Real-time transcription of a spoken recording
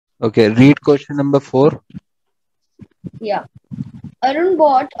Okay, read question number 4. Yeah. Arun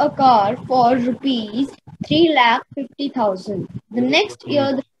bought a car for rupees 3,50,000. The next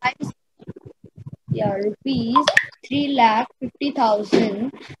year the price, yeah, rupees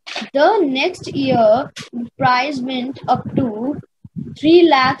 3,50,000. The next year the price went up to 3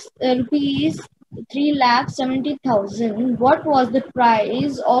 lakhs rupees 3,70,000. What was the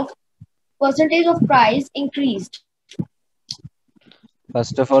price of percentage of price increased?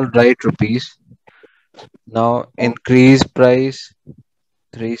 First of all, write rupees. Now Oh, increase price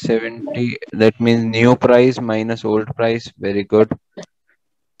 370. That means new price minus old price. Very good.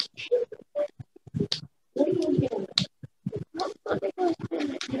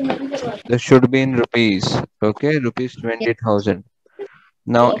 This should be in rupees. Okay, rupees yeah, 20,000.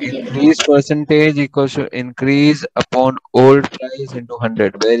 Now yeah. increase percentage equals to increase upon old price into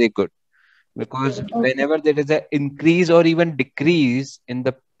 100. Very good. Because Okay. whenever there is an increase or even decrease in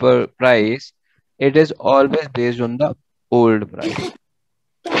the price, it is always based on the old price.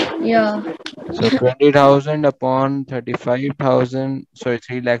 Yeah. So 20,000 upon 35,000, sorry,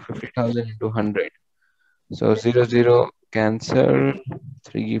 3,50,000 into 100. So 0 0 cancel,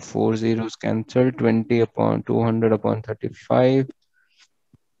 3 4 zeros cancel, 20 upon 200 upon 35.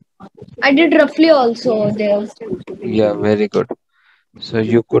 I did roughly also there. Yeah, very good. So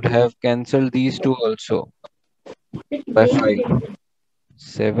you could have cancelled these two also by 5.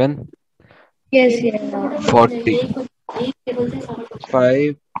 7, Yes, yeah. 40.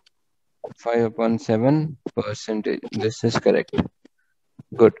 5, 5 upon 7 percentage. This is correct.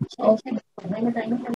 Good. Okay.